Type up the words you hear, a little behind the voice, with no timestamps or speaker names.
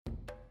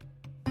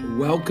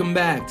Welcome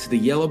back to the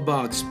Yellow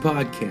Box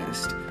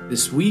Podcast.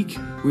 This week,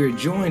 we are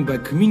joined by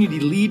Community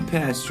Lead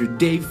Pastor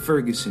Dave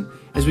Ferguson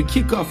as we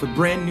kick off a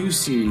brand new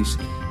series,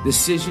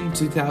 Decision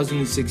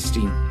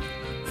 2016.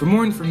 For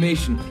more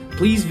information,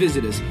 please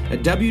visit us at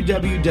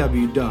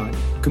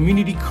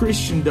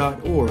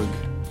www.communitychristian.org.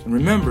 And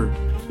remember,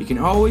 you can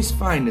always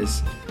find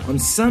us on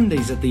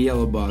Sundays at the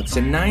Yellow Box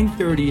at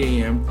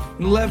 9:30 a.m.,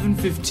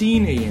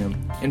 11:15 a.m.,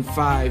 and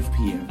 5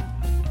 p.m.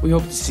 We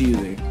hope to see you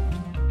there.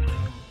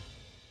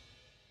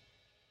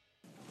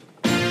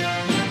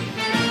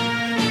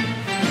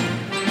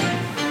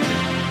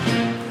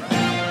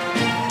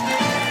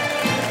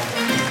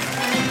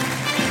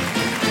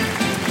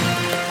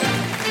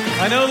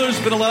 I know there's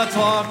been a lot of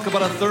talk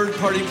about a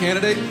third-party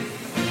candidate,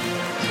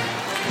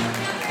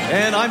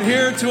 and I'm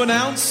here to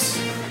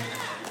announce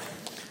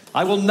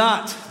I will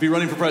not be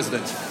running for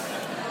president.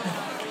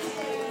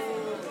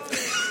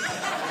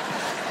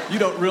 You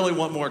don't really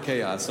want more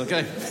chaos,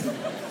 okay?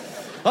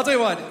 I'll tell you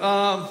what,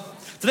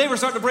 today we're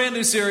starting a brand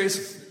new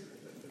series,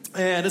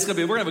 and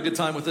we're gonna have a good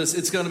time with this.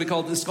 It's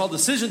called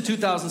Decision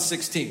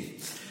 2016.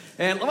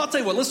 And I'll tell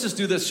you what, let's just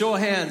do this, show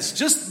of hands.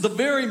 Just the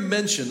very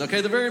mention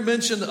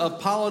of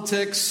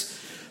politics,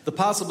 the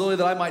possibility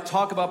that I might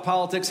talk about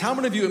politics. How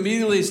many of you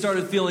immediately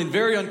started feeling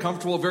very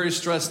uncomfortable, very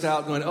stressed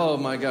out, going, oh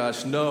my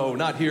gosh, no,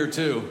 not here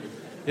too?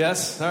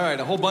 Yes? All right,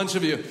 a whole bunch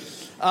of you.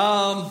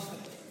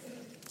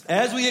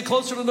 As we get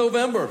closer to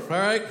November, all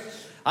right,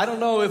 I don't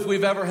know if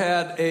we've ever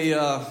had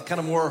a kind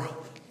of more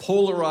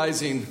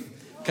polarizing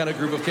kind of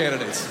group of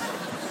candidates.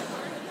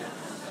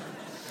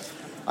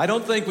 I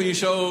don't think when you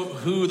show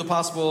who the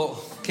possible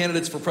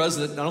candidates for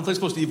president, I don't think it's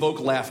supposed to evoke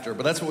laughter,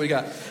 but that's what we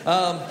got.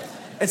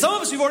 And some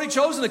of us, you've already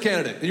chosen a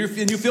candidate,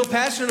 and you feel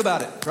passionate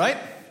about it, right?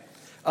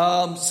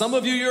 Some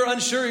of you, you're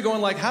unsure. You're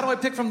going like, how do I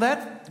pick from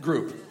that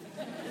group?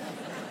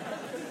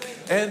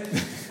 And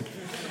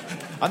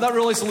I'm not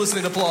really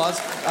soliciting applause.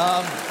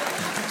 I'm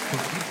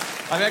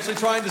actually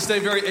trying to stay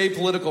very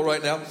apolitical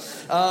right now.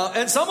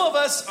 And some of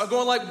us are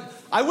going like,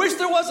 I wish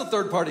there was a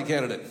third-party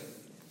candidate.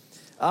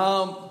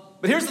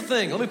 But here's the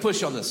thing. Let me push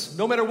you on this.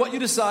 No matter what you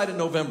decide in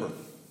November,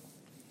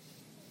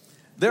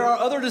 there are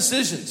other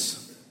decisions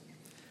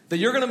that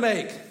you're going to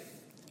make,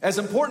 as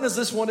important as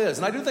this one is.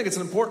 And I do think it's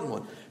an important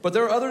one. But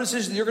there are other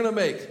decisions that you're going to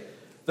make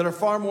that are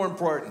far more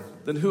important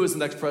than who is the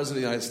next president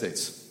of the United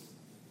States.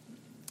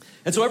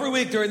 And so every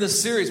week during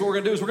this series, what we're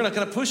going to do is we're going to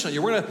kind of push on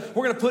you. We're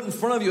going to put in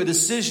front of you a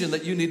decision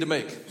that you need to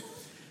make.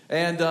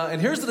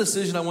 And here's the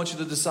decision I want you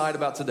to decide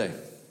about today.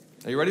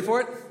 Are you ready for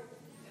it?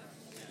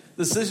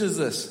 The decision is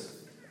this.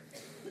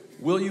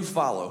 Will you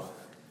follow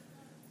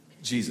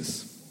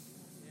Jesus?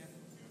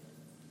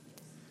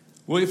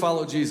 Will you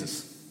follow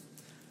Jesus?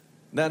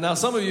 Now,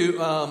 some of you,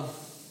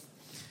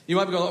 you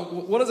might be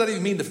going, what does that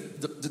even mean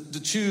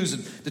to choose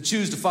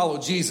to follow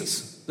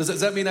Jesus? Does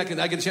that mean I get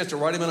a chance to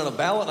write him in on a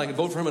ballot and I can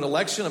vote for him in an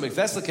election? I mean, if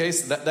that's the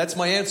case, that's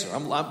my answer.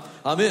 I'm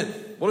in.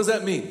 What does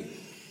that mean?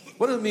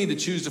 What does it mean to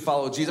choose to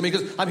follow Jesus? I mean,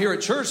 because I'm here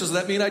at church, does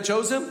that mean I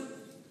chose him?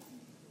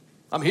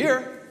 I'm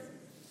here.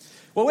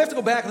 Well, we have to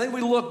go back. I think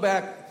we look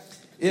back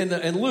in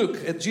Luke,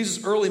 at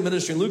Jesus' early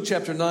ministry, in Luke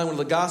chapter 9, one of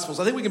the Gospels.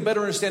 I think we can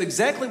better understand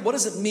exactly what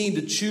does it mean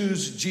to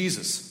choose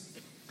Jesus.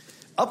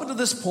 Up until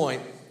this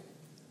point,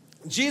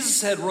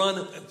 Jesus had run,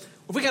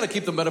 if we kind of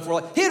keep the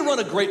metaphor, he had run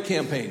a great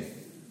campaign.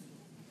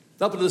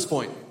 Up until this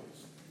point.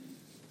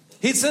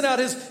 He'd sent out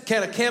his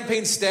kind of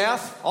campaign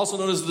staff, also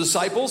known as the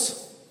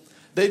disciples.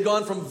 They'd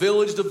gone from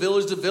village to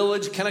village to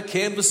village, kind of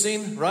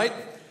canvassing, right?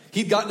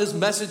 He'd gotten his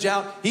message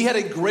out. He had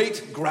a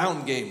great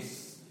ground game.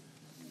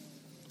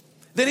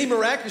 Then he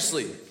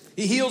miraculously,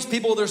 he heals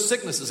people of their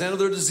sicknesses and of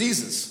their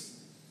diseases.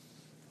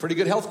 Pretty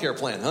good healthcare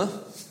plan, huh?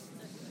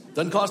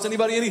 Doesn't cost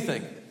anybody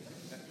anything.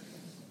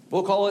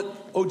 We'll call it,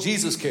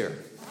 Jesus care.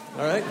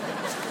 All right?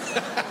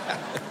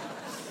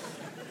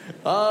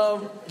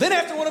 Then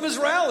after one of his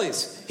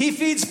rallies, he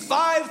feeds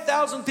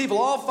 5,000 people,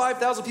 all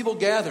 5,000 people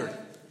gathered.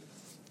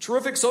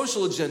 Terrific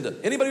social agenda.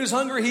 Anybody who's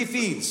hungry, he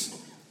feeds.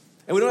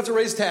 And we don't have to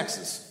raise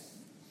taxes.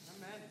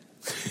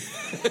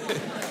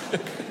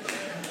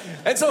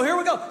 And so here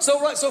we go.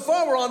 So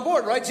far we're on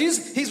board, right?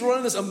 Jesus, he's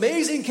running this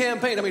amazing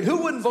campaign. I mean,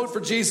 who wouldn't vote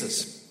for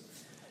Jesus?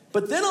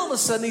 But then all of a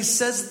sudden he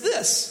says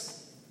this.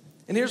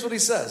 And here's what he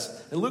says.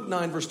 In Luke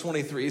 9, verse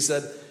 23, he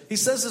says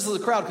this to the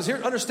crowd. Because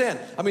here, understand,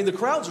 I mean, the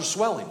crowds are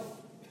swelling.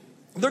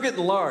 They're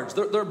getting large.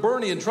 They're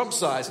Bernie and Trump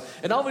size.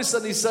 And all of a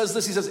sudden he says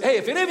this. He says, hey,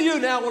 if any of you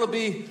now want to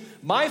be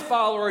my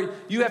follower,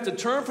 you have to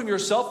turn from your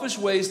selfish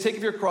ways, take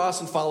up your cross,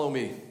 and follow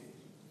me.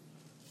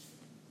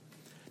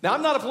 Now,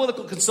 I'm not a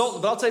political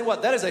consultant, but I'll tell you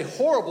what, that is a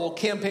horrible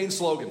campaign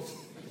slogan.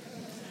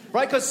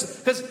 Right?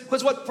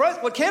 Because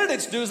what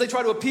candidates do is they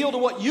try to appeal to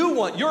what you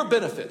want, your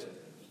benefit.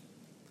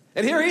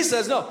 And here he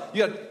says, no,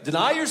 you got to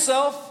deny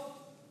yourself,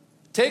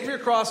 take up your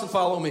cross, and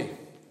follow me.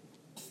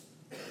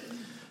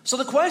 So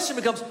the question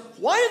becomes,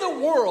 why in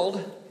the world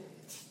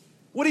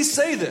would he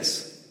say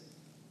this?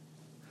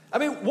 I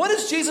mean, what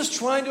is Jesus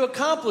trying to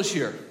accomplish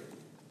here?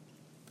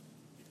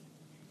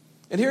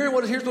 And here's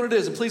what it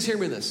is, and please hear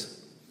me in this.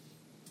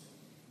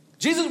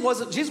 Jesus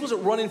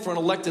wasn't running for an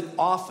elected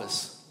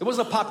office It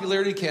wasn't a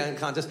popularity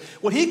contest.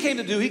 What he came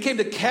to do, he came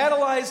to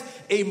catalyze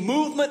a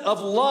movement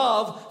of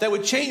love that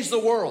would change the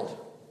world.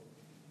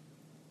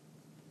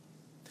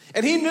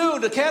 And he knew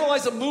to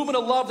catalyze a movement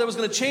of love that was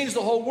going to change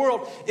the whole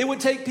world, it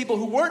would take people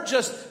who weren't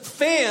just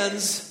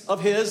fans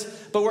of his,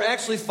 but were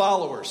actually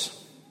followers.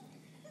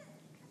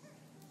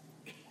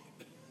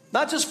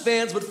 Not just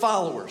fans, but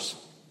followers.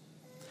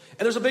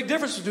 And there's a big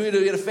difference between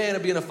being a fan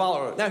and being a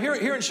follower. Now,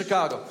 here in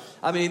Chicago,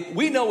 I mean,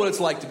 we know what it's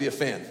like to be a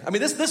fan. I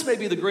mean, this may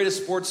be the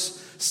greatest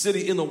sports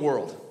city in the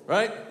world,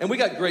 right? And we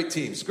got great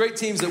teams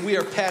that we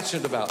are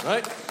passionate about,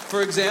 right?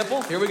 For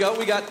example, here we go.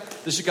 We got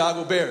the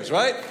Chicago Bears,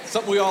 right?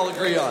 Something we all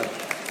agree on.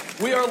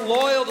 We are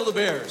loyal to the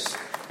Bears.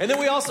 And then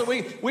we also,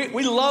 we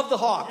love the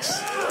Hawks,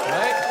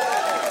 right?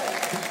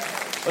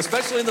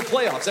 Especially in the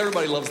playoffs.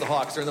 Everybody loves the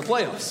Hawks during the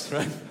playoffs,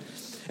 right?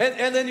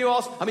 And then you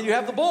also, I mean, you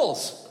have the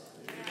Bulls.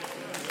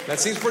 That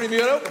seems pretty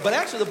mute, but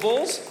actually the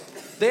Bulls,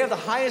 they have the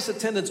highest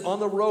attendance on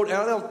the road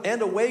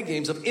and away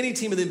games of any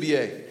team in the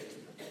NBA.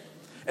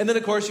 And then,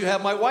 of course, you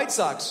have my White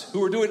Sox, who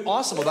were doing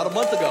awesome about a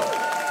month ago.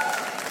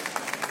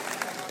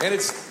 And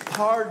it's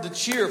hard to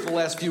cheer for the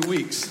last few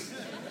weeks.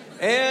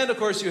 And, of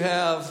course, you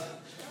have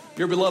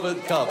your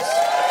beloved Cubs.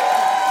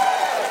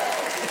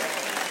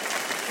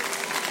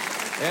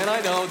 And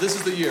I know, this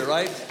is the year,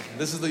 right?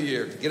 This is the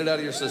year. Get it out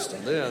of your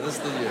system. Yeah, this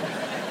is the year.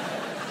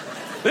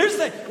 But here's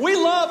the thing. We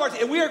love our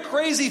team. We are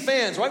crazy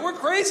fans, right? We're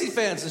crazy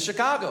fans in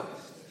Chicago.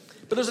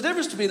 But there's a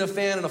difference between a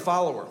fan and a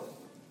follower.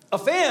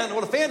 What a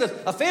fan does,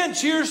 a fan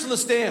cheers from the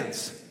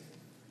stands.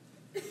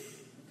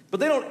 But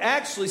they don't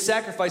actually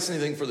sacrifice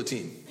anything for the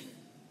team.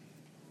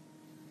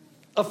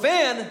 A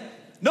fan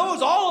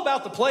knows all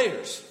about the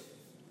players,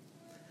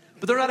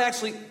 but they're not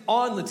actually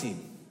on the team.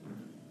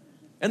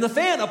 And the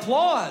fan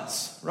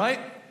applauds,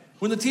 right?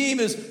 When the team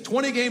is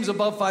 20 games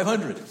above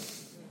 500.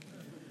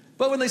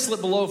 But when they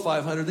slip below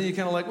 500, then you're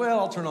kind of like, well,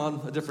 I'll turn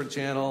on a different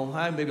channel.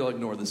 Maybe I'll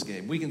ignore this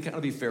game. We can kind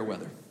of be fair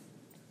weather.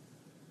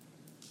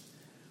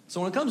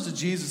 So when it comes to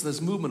Jesus, this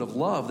movement of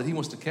love that he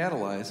wants to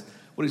catalyze,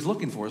 what he's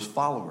looking for is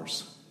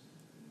followers,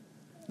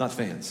 not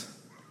fans.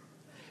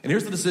 And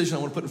here's the decision I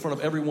want to put in front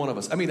of every one of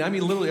us. I mean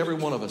literally every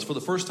one of us, for the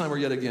first time or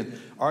yet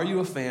again. Are you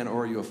a fan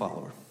or are you a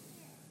follower?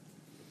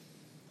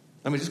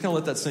 I mean, just kind of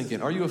let that sink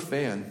in. Are you a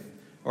fan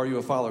or are you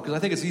a follower? Because I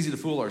think it's easy to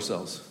fool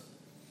ourselves.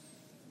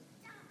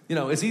 You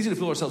know, it's easy to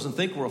fool ourselves and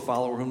think we're a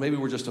follower when maybe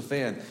we're just a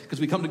fan. Because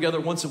we come together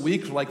once a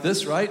week like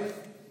this, right?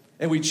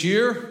 And we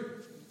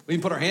cheer. We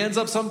can put our hands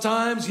up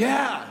sometimes.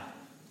 Yeah.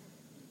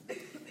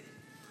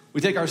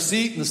 We take our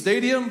seat in the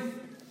stadium.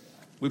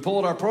 We pull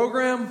out our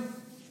program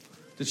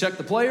to check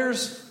the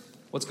players,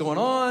 what's going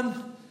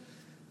on.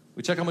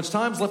 We check how much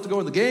time's left to go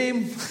in the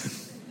game.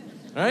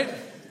 Right?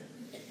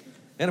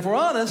 And if we're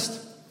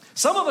honest,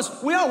 some of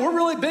us, we're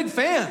really big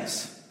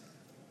fans.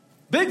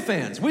 Big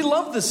fans. We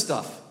love this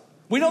stuff.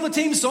 We know the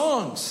team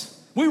songs.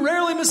 We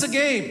rarely miss a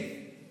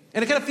game.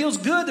 And it kind of feels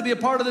good to be a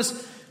part of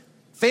this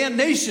fan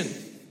nation.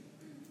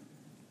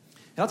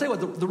 And I'll tell you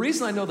what, the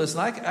reason I know this,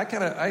 and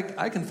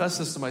I confessed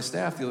this to my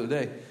staff the other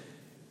day,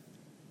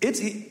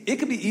 it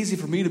can be easy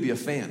for me to be a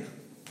fan.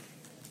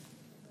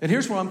 And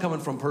here's where I'm coming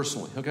from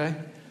personally, okay?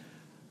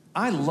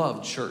 I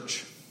love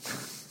church.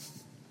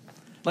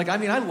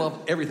 I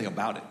love everything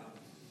about it.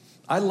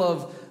 I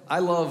love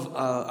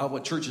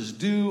what churches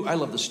do. I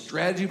love the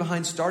strategy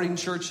behind starting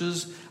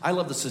churches. I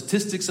love the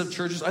statistics of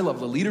churches. I love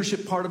the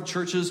leadership part of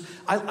churches.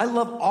 I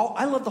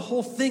love the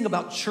whole thing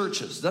about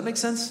churches. Does that make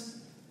sense?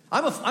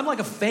 I'm like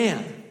a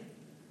fan.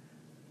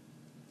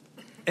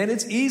 And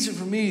it's easy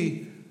for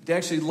me to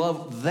actually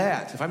love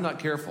that, if I'm not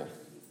careful,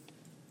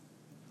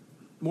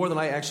 more than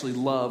I actually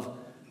love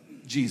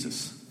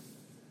Jesus.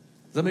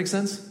 Does that make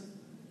sense?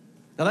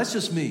 Now that's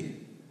just me.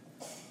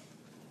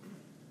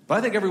 But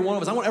I think every one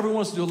of us, I want every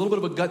one of us to do a little bit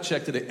of a gut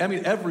check today. I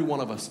mean, every one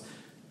of us.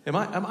 Am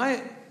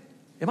I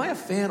a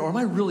fan or am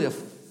I really a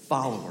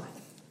follower?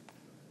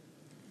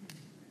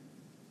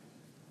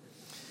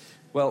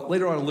 Well,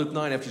 later on in Luke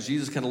 9, after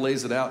Jesus kind of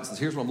lays it out and says,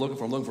 here's what I'm looking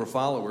for. I'm looking for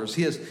followers.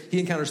 He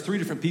encounters 3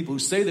 different people who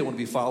say they want to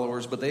be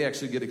followers, but they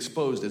actually get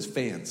exposed as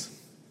fans.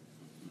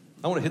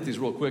 I want to hit these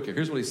real quick here.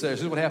 Here's what he says.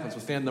 Here's what happens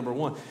with fan number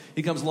 1.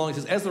 He comes along, he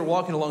says, as they're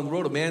walking along the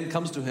road, a man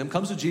comes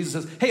to Jesus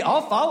and says, hey,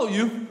 I'll follow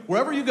you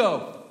wherever you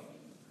go.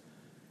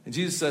 And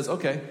Jesus says,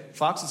 okay,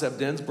 foxes have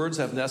dens, birds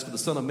have nests, but the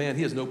Son of Man,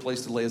 he has no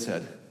place to lay his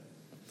head.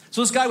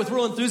 So this guy with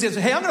real enthusiasm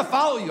says, hey, I'm going to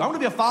follow you. I'm going to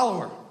be a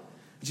follower.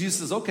 And Jesus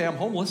says, okay, I'm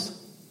homeless.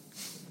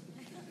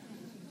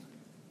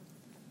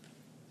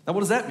 Now, what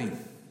does that mean?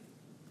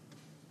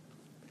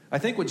 I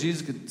think what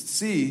Jesus could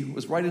see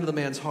was right into the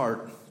man's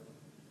heart.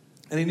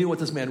 And he knew what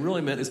this man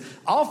really meant is,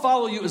 I'll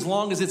follow you as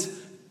long as it's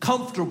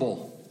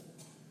comfortable.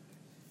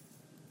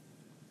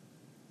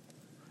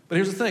 But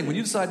here's the thing. When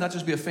you decide not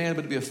just to be a fan,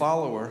 but to be a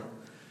follower,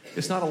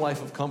 it's not a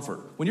life of comfort.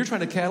 When you're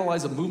trying to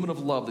catalyze a movement of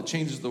love that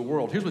changes the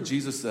world, here's what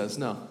Jesus says.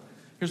 No,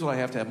 here's what I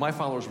have to have. My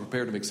followers are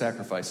prepared to make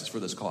sacrifices for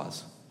this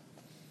cause.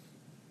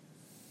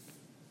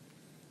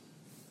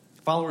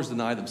 Followers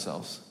deny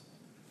themselves.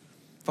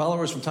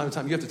 Followers, from time to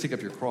time, you have to take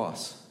up your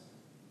cross.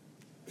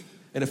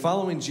 And if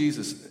following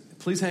Jesus,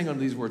 please hang on to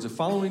these words. If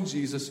following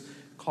Jesus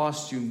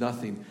costs you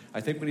nothing,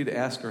 I think we need to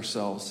ask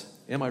ourselves,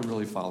 am I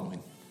really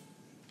following?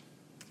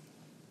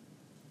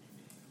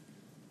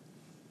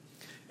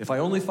 If I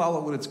only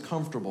follow when it's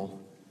comfortable,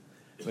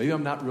 maybe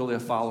I'm not really a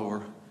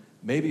follower.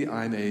 Maybe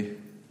I'm a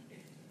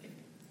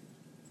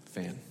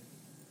fan.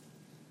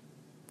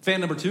 Fan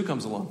number two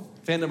comes along.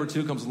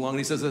 And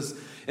he says this.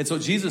 And so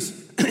Jesus,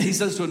 he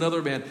says to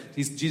another man,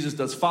 Jesus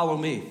does, follow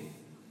me.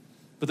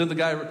 But then the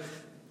guy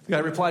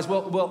replies,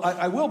 well,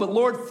 I will, but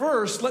Lord,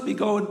 first let me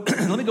go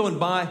and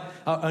buy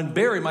and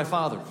bury my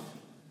father.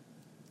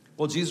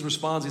 Well, Jesus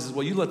responds, he says,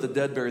 well, you let the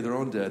dead bury their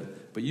own dead,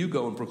 but you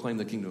go and proclaim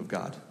the kingdom of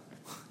God.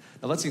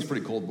 Now that seems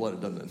pretty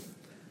cold-blooded, doesn't it?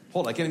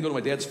 Hold on, I can't even go to my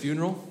dad's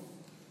funeral?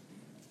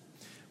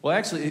 Well,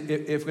 actually,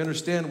 if we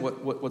understand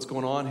what's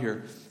going on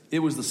here, it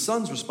was the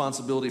son's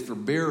responsibility for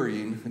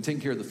burying and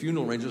taking care of the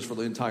funeral arrangements for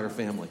the entire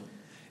family.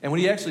 And when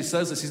he actually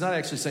says this, he's not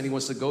actually saying he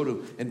wants to go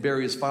to and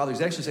bury his father.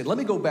 He's actually saying, let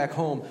me go back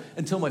home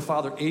until my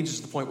father ages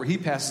to the point where he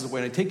passes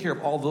away and I take care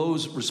of all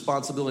those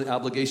responsibility and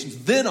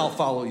obligations. Then I'll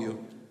follow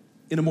you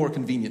in a more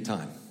convenient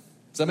time.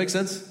 Does that make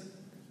sense?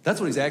 That's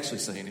what he's actually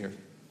saying here.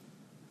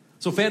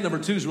 So fan number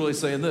two is really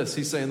saying this.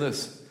 He's saying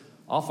this,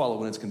 I'll follow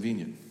when it's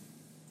convenient.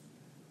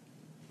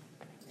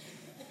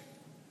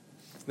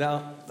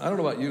 Now, I don't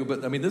know about you,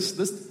 but I mean, this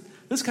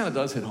kind of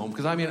does hit home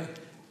because I mean,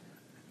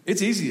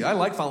 it's easy. I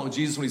like following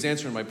Jesus when he's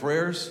answering my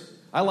prayers.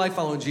 I like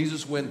following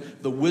Jesus when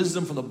the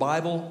wisdom from the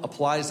Bible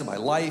applies to my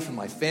life and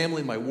my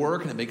family and my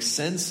work and it makes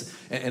sense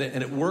and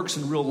it works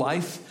in real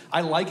life.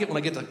 I like it when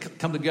I get to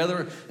come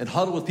together and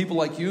huddle with people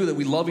like you, that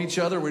we love each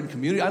other, we're in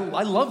community.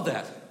 I love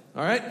that,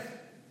 all right?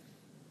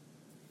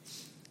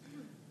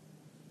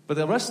 But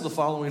the rest of the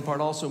following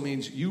part also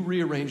means you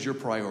rearrange your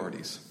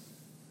priorities.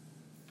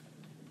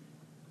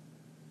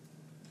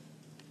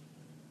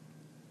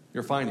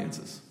 Your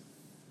finances.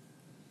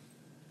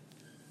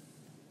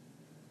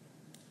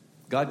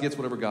 God gets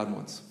whatever God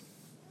wants.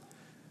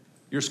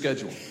 Your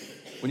schedule.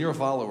 When you're a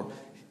follower,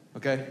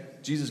 okay,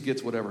 Jesus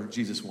gets whatever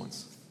Jesus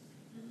wants.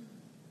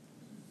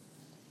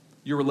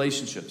 Your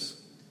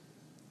relationships.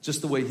 Just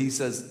the way he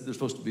says they're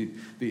supposed to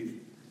be,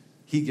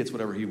 he gets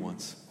whatever he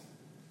wants.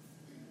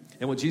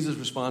 And when Jesus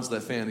responds to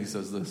that fan, he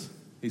says this.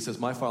 He says,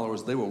 my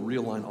followers, they will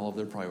realign all of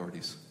their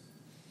priorities.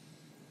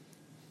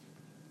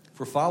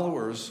 For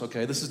followers,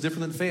 okay, this is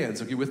different than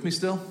fans. Are you with me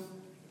still?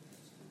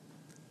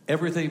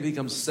 Everything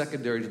becomes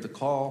secondary to the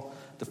call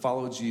to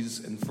follow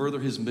Jesus and further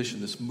his mission,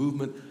 this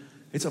movement.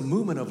 It's a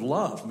movement of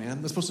love,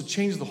 man. That's supposed to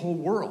change the whole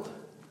world.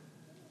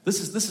 This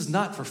is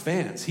not for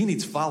fans. He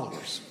needs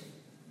followers.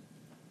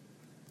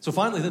 So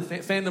finally,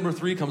 then fan number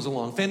three comes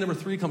along.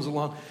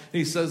 And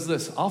he says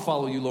this, I'll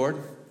follow you, Lord.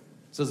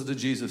 Says it to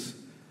Jesus.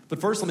 But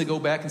first, let me go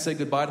back and say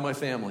goodbye to my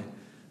family.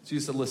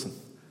 Jesus said, listen,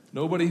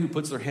 nobody who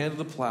puts their hand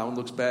to the plow and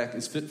looks back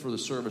is fit for the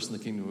service in the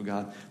kingdom of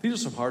God. These are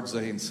some hard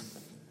sayings.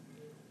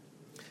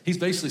 He's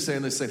basically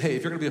saying this, saying, hey,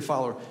 if you're going to be a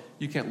follower,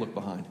 you can't look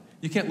behind.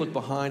 You can't look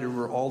behind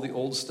over all the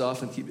old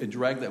stuff and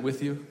drag that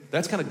with you.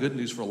 That's kind of good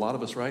news for a lot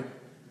of us, right?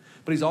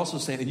 But he's also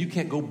saying, and you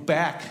can't go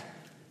back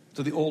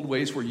to the old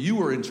ways where you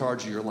were in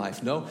charge of your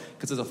life. No,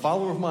 because as a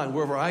follower of mine,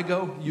 wherever I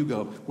go, you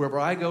go. Wherever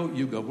I go,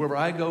 you go. Wherever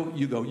I go,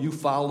 you go. You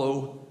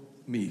follow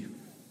me.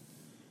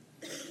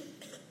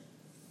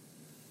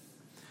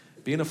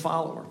 Being a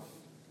follower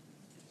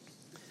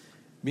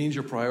means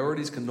your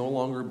priorities can no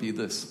longer be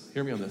this.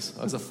 Hear me on this.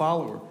 As a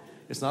follower,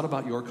 it's not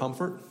about your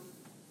comfort.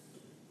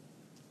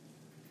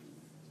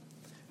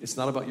 It's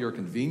not about your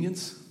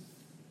convenience.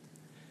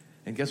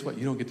 And guess what?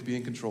 You don't get to be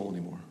in control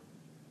anymore.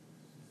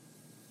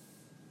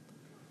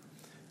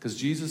 Because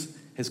Jesus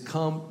has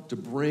come to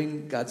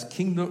bring God's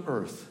kingdom to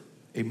earth,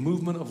 a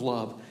movement of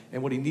love.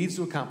 And what he needs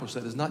to accomplish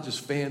that is not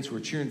just fans who are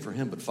cheering for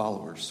him, but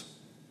followers.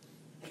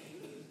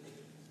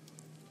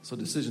 So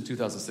decision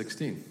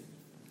 2016.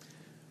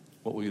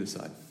 What will you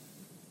decide?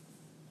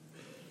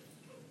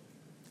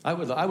 I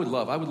would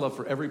love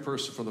for every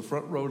person from the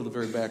front row to the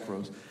very back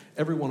rows,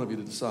 every one of you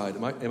to decide,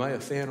 am I a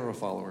fan or a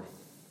follower?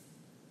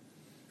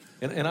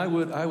 And I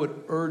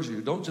would urge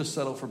you, don't just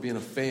settle for being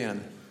a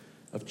fan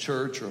of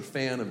church or a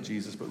fan of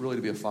Jesus, but really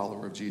to be a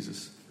follower of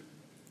Jesus.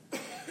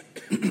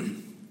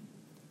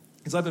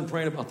 As I've been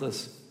praying about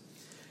this,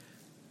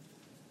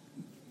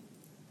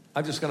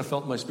 I've just kind of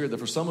felt in my spirit that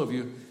for some of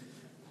you,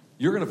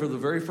 you're going to, for the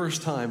very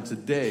first time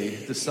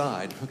today,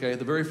 decide, okay,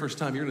 the very first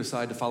time you're going to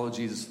decide to follow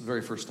Jesus the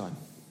very first time.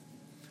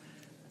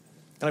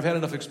 And I've had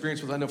enough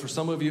experience with it. I know for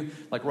some of you,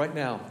 like right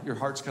now, your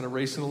heart's kind of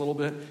racing a little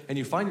bit, and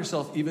you find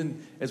yourself,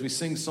 even as we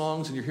sing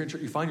songs and you're here in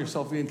church, you find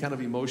yourself being kind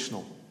of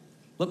emotional.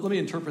 Let me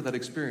interpret that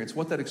experience.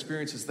 What that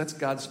experience is, that's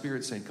God's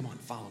Spirit saying, come on,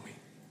 follow me.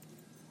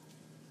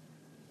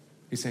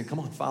 He's saying, come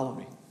on, follow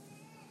me.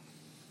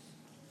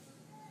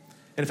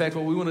 And in fact,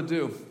 what we want to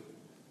do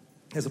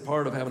as a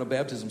part of having a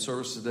baptism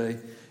service today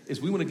is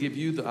we want to give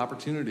you the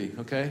opportunity,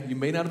 okay? You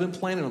may not have been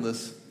planning on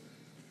this,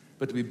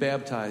 but to be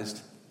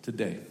baptized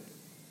today.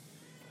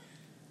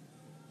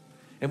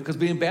 And because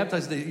being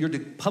baptized today, you're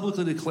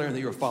publicly declaring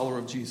that you're a follower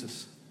of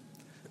Jesus.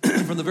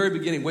 From the very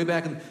beginning, way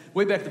back at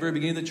the very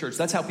beginning of the church,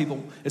 that's how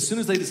people, as soon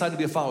as they decided to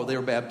be a follower, they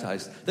were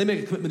baptized. They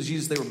made a commitment to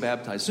Jesus, they were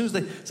baptized. As soon as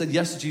they said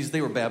yes to Jesus,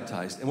 they were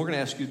baptized. And we're going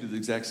to ask you to do the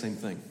exact same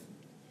thing.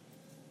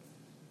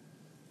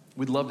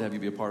 We'd love to have you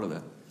be a part of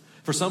that.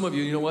 For some of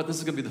you, you know what? This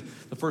is going to be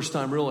the first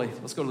time, really.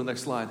 Let's go to the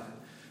next slide,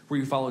 where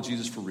you follow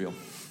Jesus for real.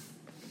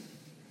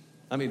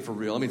 I mean, for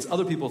real. I mean,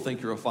 other people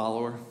think you're a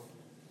follower.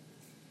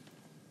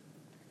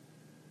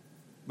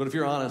 But if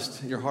you're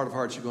honest, in your heart of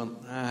hearts, you're going,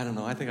 I don't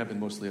know, I think I've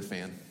been mostly a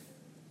fan.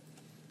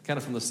 Kind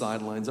of from the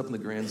sidelines, up in the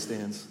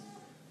grandstands.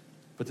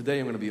 But today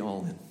I'm going to be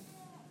all in.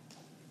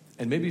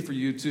 And maybe for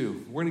you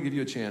too. We're going to give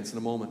you a chance in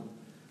a moment.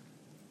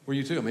 Where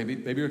you too. Maybe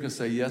you're going to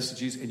say yes to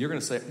Jesus, and you're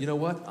going to say, you know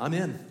what? I'm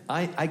in.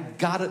 I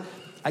gotta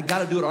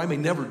do it, or I may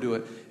never do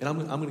it, and I'm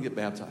going to get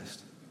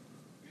baptized.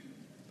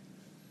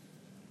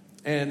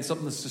 And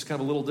something that's just kind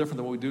of a little different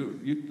than what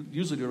we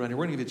usually do around here.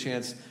 We're going to give you a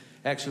chance,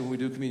 actually, when we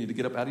do communion, to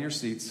get up out of your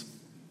seats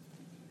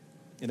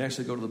and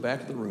actually go to the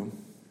back of the room.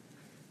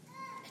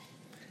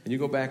 And you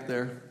go back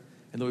there,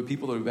 and there'll be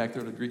people that will be back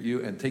there to greet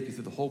you and take you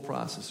through the whole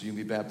process so you can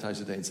be baptized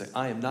today and say,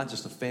 I am not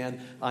just a fan,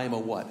 I am a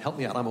what? Help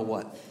me out, I'm a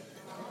what?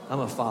 I'm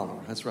a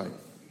follower. That's right.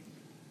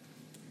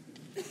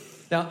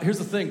 Now, here's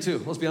the thing,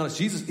 too. Let's be honest.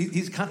 Jesus,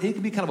 he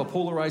can be kind of a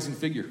polarizing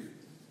figure.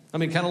 I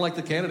mean, kind of like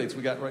the candidates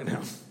we got right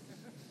now.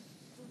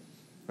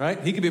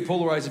 Right? He can be a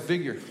polarizing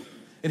figure.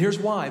 And here's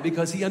why.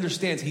 Because he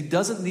understands he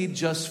doesn't need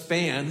just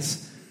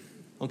fans,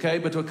 okay,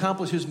 but to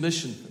accomplish his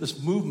mission, this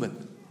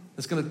movement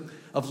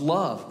of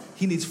love,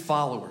 he needs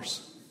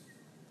followers.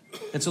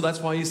 And so that's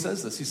why he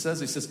says this. He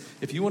says,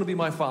 if you want to be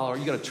my follower,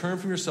 you got to turn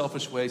from your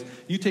selfish ways.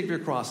 You take your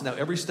cross. And now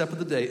every step of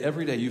the day,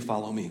 every day, you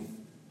follow me.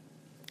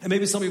 And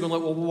maybe some of you are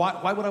like, well,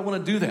 why would I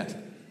want to do that?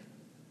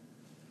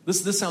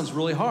 This sounds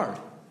really hard.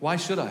 Why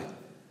should I?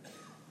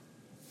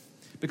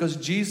 Because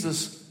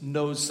Jesus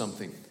knows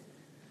something.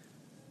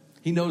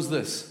 He knows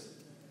this.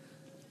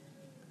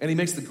 And he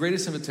makes the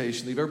greatest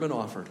invitation that you've ever been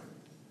offered.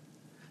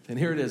 And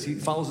here it is. He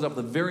follows it up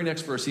with the very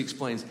next verse. He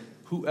explains,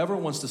 whoever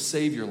wants to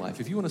save your life,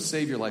 if you want to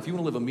save your life, you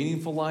want to live a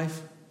meaningful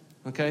life,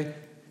 okay?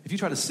 If you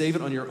try to save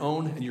it on your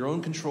own, and your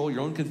own control,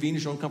 your own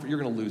convenience, your own comfort, you're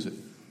going to lose it.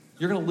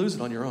 You're going to lose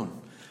it on your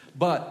own.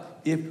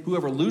 But if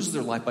whoever loses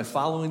their life by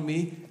following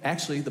me,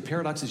 actually, the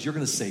paradox is you're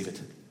going to save it.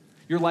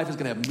 Your life is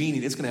going to have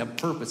meaning. It's going to have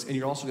purpose. And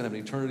you're also going to have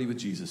an eternity with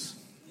Jesus.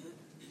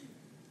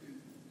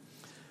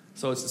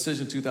 So it's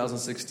Decision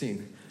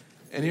 2016.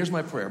 And here's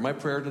my prayer. My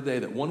prayer today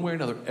that one way or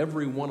another,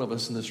 every one of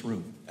us in this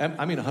room,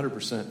 I mean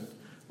 100%,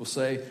 will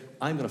say,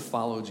 I'm going to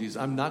follow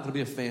Jesus. I'm not going to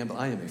be a fan, but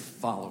I am a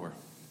follower.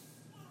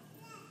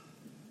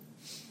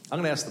 I'm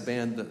going to ask the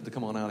band to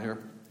come on out here.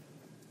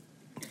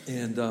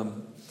 And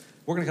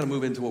we're going to kind of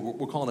move into what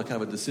we're calling a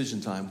kind of a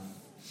decision time.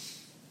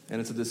 And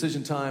it's a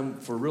decision time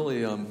for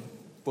really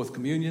both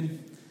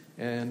communion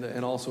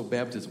and also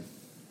baptism.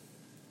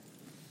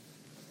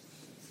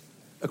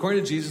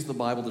 According to Jesus in the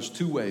Bible, there's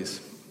two ways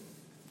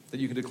that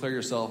you can declare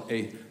yourself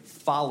a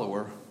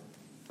follower,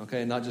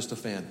 okay, not just a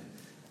fan.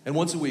 And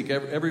once a week,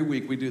 every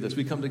week we do this.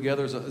 We come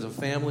together as a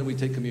family and we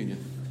take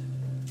communion.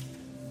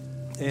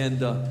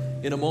 And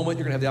in a moment,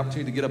 you're going to have the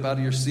opportunity to get up out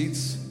of your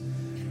seats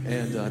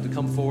and to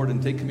come forward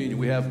and take communion.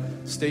 We have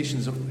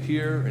stations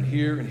here and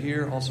here and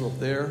here, also up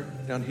there,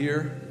 down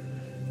here.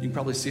 You can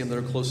probably see them that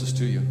are closest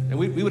to you. And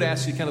we would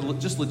ask you kind of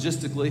just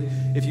logistically,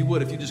 if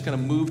you just kind of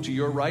move to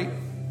your right,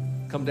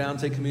 come down,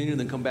 take communion, and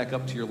then come back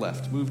up to your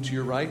left. Move to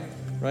your right,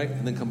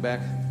 and then come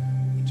back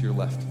to your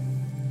left.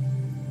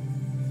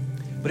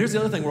 But here's the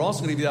other thing. We're also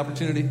going to give you the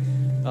opportunity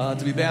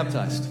to be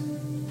baptized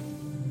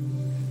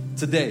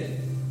today.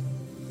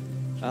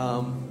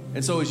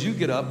 And so as you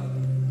get up,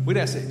 we'd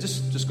ask you,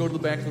 just go to the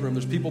back of the room.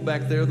 There's people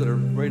back there that are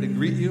ready to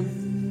greet you,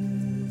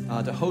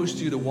 to host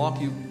you, to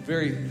walk you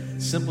very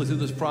simply through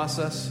this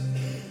process,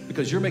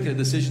 because you're making a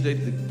decision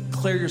today to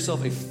declare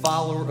yourself a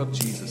follower of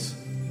Jesus.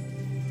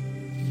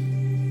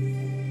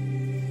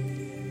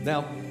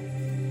 Now,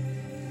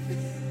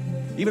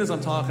 even as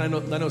I'm talking, I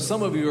know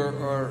some of you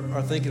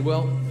are thinking,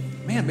 well,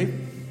 man,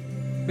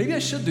 maybe I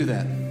should do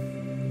that.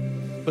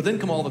 But then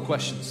come all the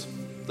questions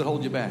that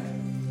hold you back.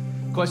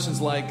 Questions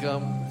like,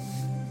 I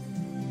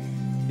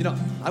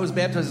was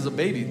baptized as a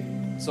baby,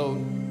 so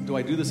do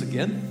I do this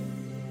again?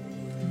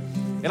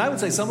 And I would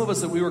say some of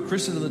us that we were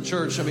Christians in the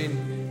church, I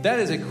mean, that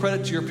is a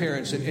credit to your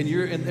parents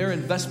and their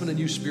investment in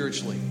you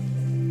spiritually.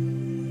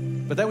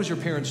 But that was your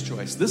parents'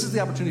 choice. This is the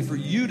opportunity for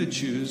you to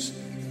choose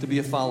to be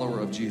a follower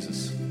of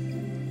Jesus.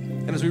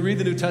 And as we read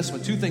the New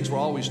Testament, two things were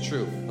always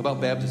true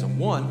about baptism.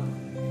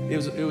 One, it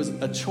was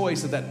a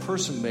choice that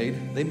person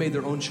made. They made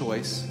their own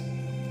choice.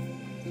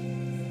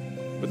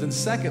 But then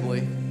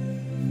secondly,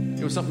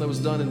 it was something that was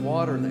done in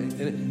water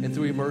and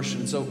through immersion.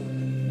 And so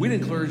we'd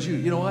encourage you,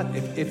 you know what?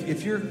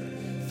 If you're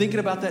thinking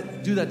about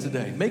that, do that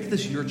today. Make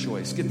this your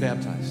choice. Get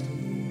baptized.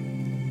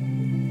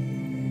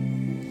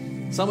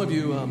 Some of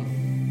you,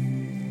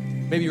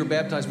 maybe you were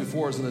baptized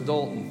before as an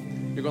adult,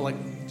 and you're going like,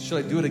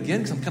 should I do it again?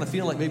 Because I'm kind of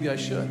feeling like maybe I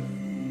should.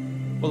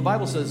 Well, the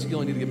Bible says you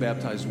only need to get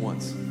baptized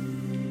once.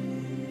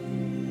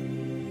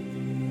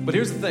 But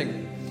here's the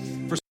thing.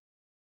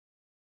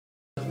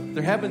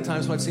 there have been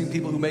times when I've seen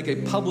people who make a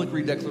public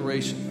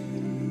redeclaration.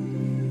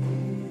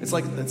 It's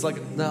like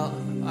no,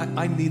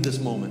 I need this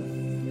moment.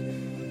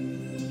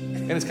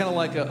 And it's kind of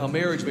like a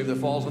marriage maybe that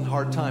falls on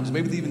hard times.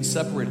 Maybe they even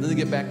separate, and then they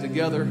get back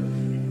together,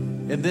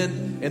 and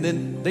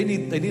then they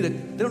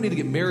don't need to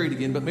get married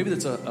again, but maybe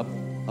that's a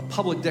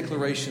public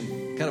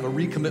declaration, kind of a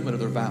recommitment of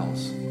their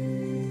vows.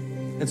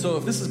 And so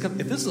if this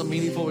is a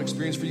meaningful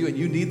experience for you and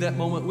you need that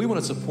moment, we want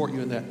to support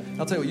you in that.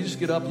 I'll tell you what, you just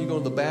get up and you go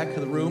to the back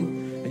of the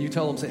room and you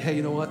tell them, say, hey,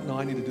 you know what? No,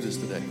 I need to do this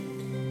today.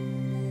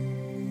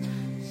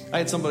 I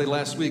had somebody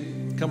last week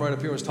come right up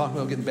here and was talking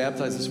about getting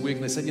baptized this week,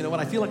 and they said, you know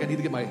what? I feel like I need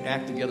to get my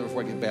act together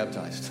before I get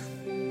baptized.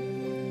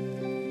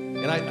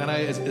 And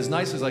I as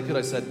nice as I could,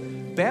 I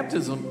said,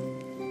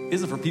 baptism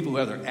isn't for people who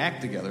have their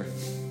act together.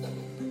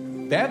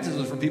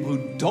 Baptism is for people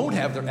who don't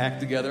have their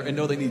act together and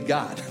know they need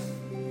God.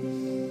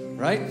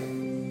 Right?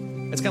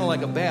 It's kind of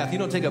like a bath. You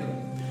don't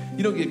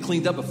get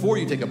cleaned up before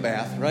you take a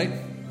bath, right?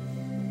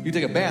 You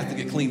take a bath to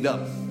get cleaned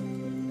up.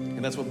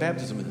 And that's what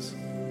baptism is.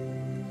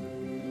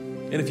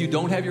 And if you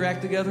don't have your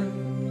act together,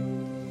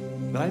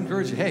 then I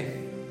encourage you, hey,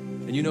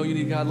 and you know you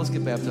need God, let's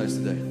get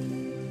baptized today.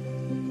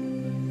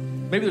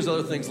 Maybe there's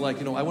other things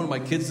like, I wanted my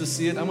kids to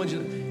see it. I want you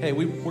to, hey,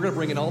 we're going to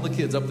bring in all the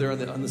kids up there on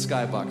the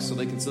skybox so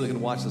they can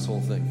watch this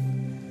whole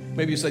thing.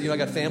 Maybe you said, I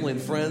got family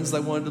and friends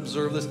that wanted to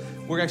observe this.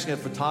 We're actually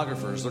going to have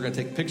photographers. They're going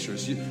to take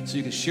pictures. So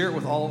you can share it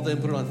with all of them,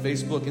 put it on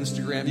Facebook,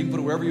 Instagram. You can put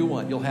it wherever you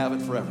want. You'll have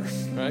it forever,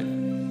 right?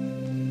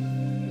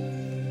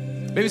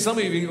 Maybe some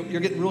of you,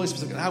 you're getting really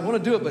specific. I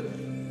want to do it, but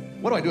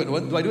what do I do?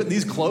 Do I do it in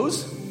these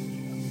clothes?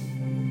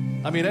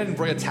 I mean, I didn't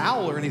bring a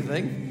towel or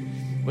anything.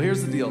 But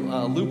here's the deal.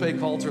 Lupe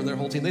Coulter and their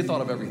whole team, they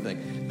thought of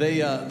everything. They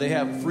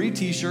have free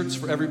T-shirts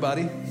for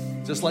everybody,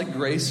 just like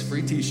Grace,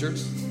 free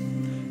T-shirts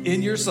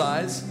in your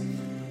size.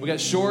 We got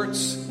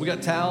shorts, we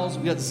got towels,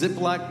 we got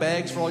Ziploc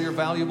bags for all your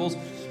valuables.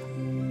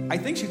 I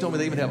think she told me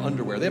they even have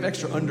underwear. They have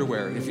extra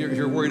underwear if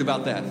you're worried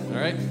about that, all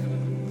right?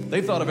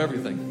 They've thought of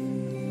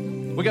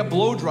everything. We got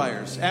blow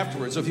dryers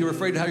afterwards, so if you're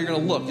afraid of how you're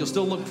going to look, you'll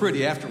still look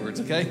pretty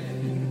afterwards, okay?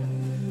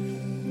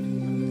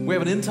 We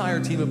have an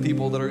entire team of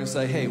people that are going to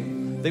say, hey,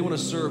 they want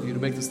to serve you to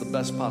make this the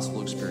best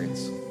possible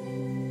experience.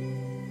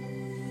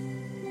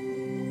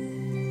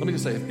 Let me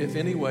just say, if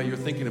any way you're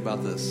thinking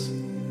about this,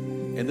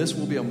 and this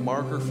will be a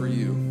marker for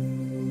you,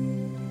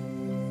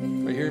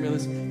 are you hearing me on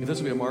this? If this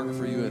will be a marker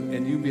for you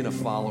and you being a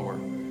follower,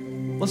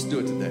 let's do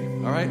it today,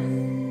 all right?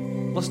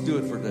 Let's do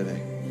it for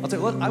today. I'll tell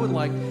you,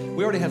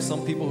 we already have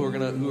some people who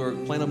are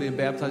planning on being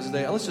baptized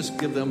today. Let's just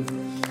give them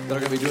that are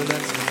going to be doing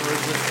that some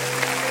encouragement.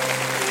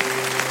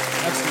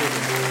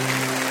 Absolutely.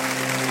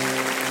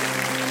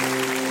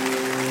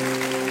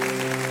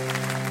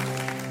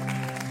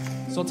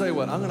 So I'll tell you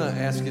what, I'm going to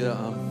ask you,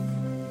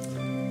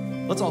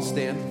 let's all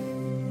stand.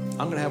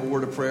 I'm going to have a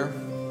word of prayer.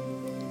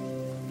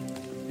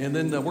 And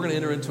then we're going to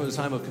enter into a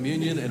time of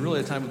communion and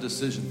really a time of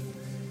decision.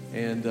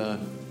 And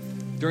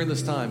during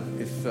this time,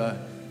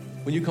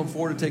 when you come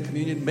forward to take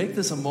communion, make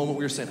this a moment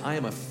where you're saying, I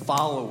am a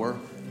follower,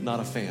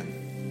 not a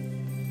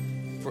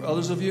fan. For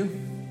others of you,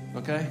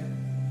 okay,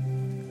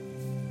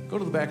 go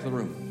to the back of the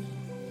room.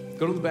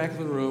 Go to the back of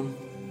the room.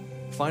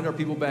 Find our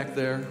people back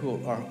there who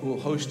will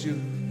host you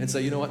and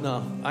say, you know what,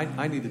 no,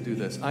 I need to do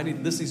this.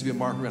 This needs to be a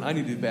marker, and I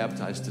need to be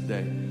baptized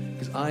today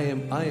because I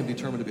am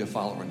determined to be a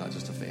follower, not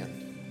just a fan.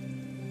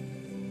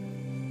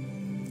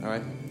 All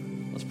right,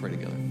 let's pray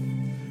together.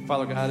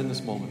 Father God, in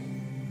this moment,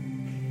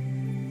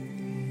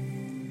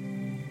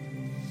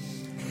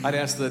 I'd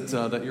ask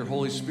that your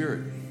Holy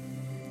Spirit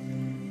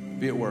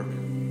be at work.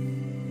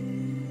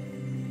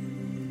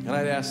 And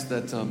I'd ask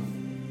that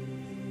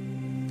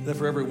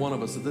for every one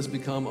of us, that this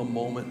become a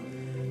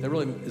moment that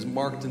really is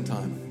marked in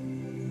time,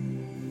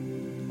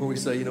 where we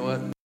say, you know what,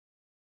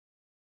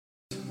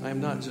 I am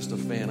not just a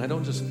fan. I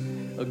don't just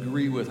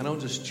agree with, I don't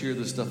just cheer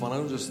this stuff on, I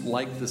don't just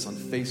like this on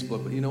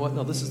Facebook, but you know what,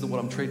 no, this is what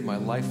I'm trading my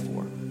life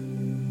for.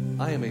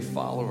 I am a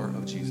follower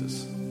of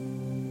Jesus.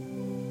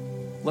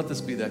 Let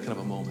this be that kind of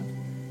a moment.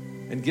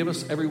 And give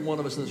us, every one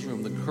of us in this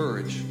room, the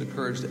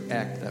courage to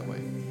act that way.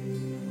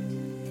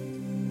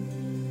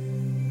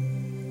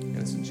 And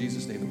it's in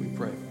Jesus' name that we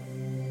pray.